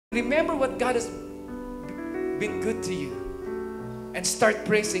Remember what God has been good to you and start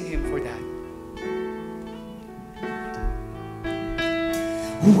praising Him for that.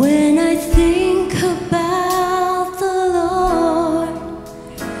 When I think about the Lord,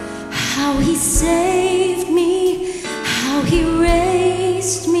 how He saved me, how He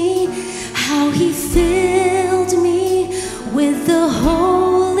raised me, how He filled me with the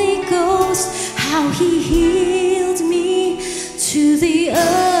Holy Ghost, how He healed me to the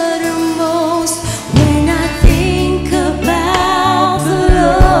uttermost. When I think about the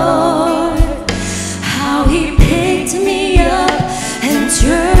Lord, how He picked me up and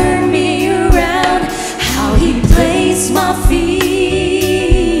turned me around, how He placed my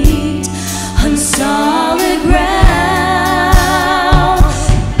feet on solid ground.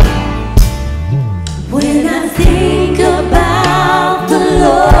 When I think about the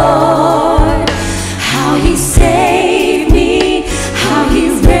Lord, how He saved me, how He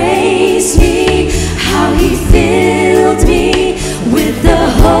raised me, how He filled me with the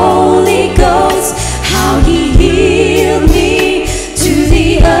Holy Ghost, how He healed me to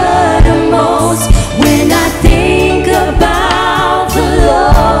the uttermost. When I think about the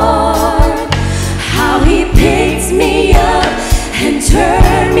Lord, how He picked me up and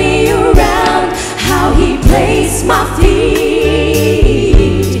turned me around, how He placed my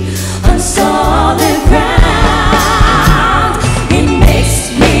feet on solid ground, it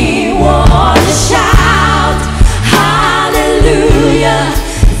makes me want to shout, hallelujah,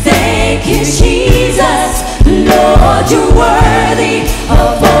 thank you Jesus, Lord, you're worthy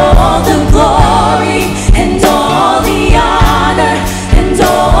of all the glory and all the honor and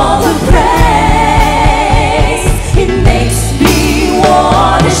all the praise. It makes me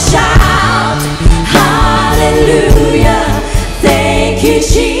want to shout, hallelujah, thank you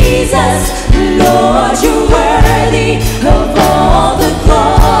Jesus, Lord, you're worthy of all the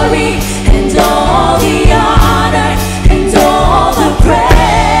glory and all the honor and all the praise.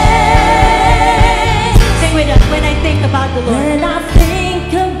 Sing with us. When I think about the Lord. When I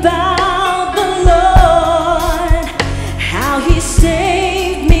think about the Lord, how He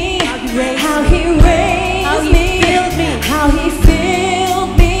saved me, how He raised me, how He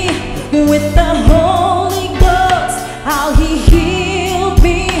filled me with the Holy Ghost, how He healed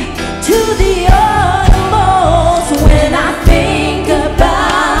me to the uttermost. When I think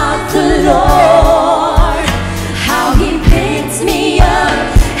about the Lord, how He picked me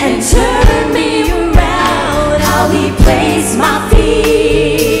up and turned me around, how He placed my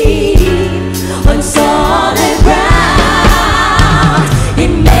feet on solid ground, it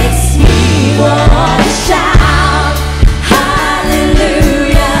makes me want to shout,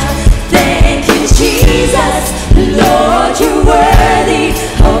 hallelujah, thank you Jesus, Lord, you're worthy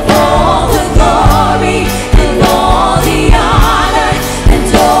of all the glory and all the honor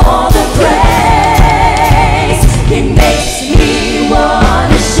and all the praise. It makes me want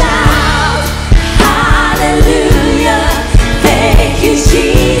to shout, hallelujah, thank you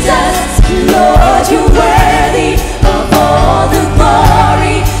Jesus, Lord, you're worthy of all the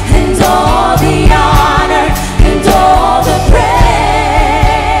glory and all the honor and all the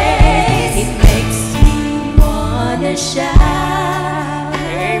praise. It makes me want to shout.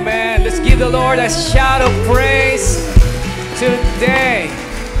 Amen. Let's give the Lord a shout of praise today.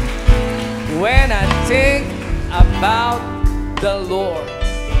 When I think about the Lord,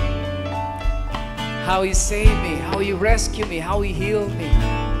 how He saved me, how He rescued me, how He healed me.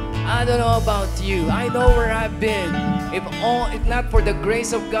 I don't know about you. I know where I've been. If not for the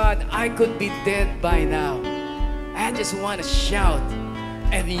grace of God, I could be dead by now. I just want to shout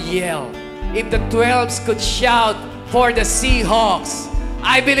and yell. If the 12s could shout for the Seahawks,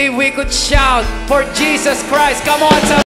 I believe we could shout for Jesus Christ. Come on,